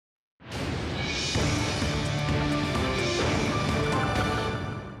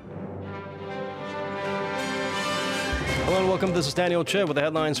Hello and welcome. This is Daniel Choy with the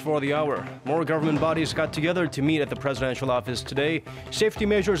headlines for the hour. More government bodies got together to meet at the presidential office today. Safety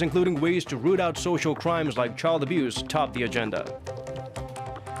measures, including ways to root out social crimes like child abuse, topped the agenda.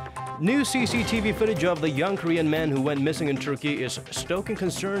 New CCTV footage of the young Korean man who went missing in Turkey is stoking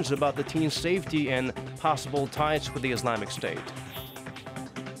concerns about the teen's safety and possible ties with the Islamic State.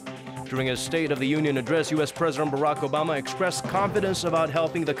 During his State of the Union address, U.S. President Barack Obama expressed confidence about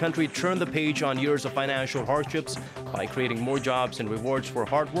helping the country turn the page on years of financial hardships by creating more jobs and rewards for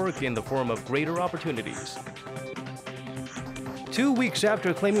hard work in the form of greater opportunities. 2 weeks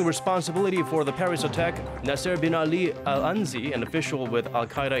after claiming responsibility for the Paris attack, Nasser bin Ali, al-Ansi, an official with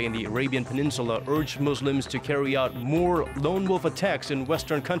al-Qaeda in the Arabian Peninsula, urged Muslims to carry out more lone wolf attacks in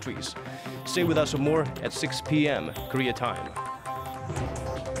Western countries. Stay with us for more at 6 p.m. Korea time.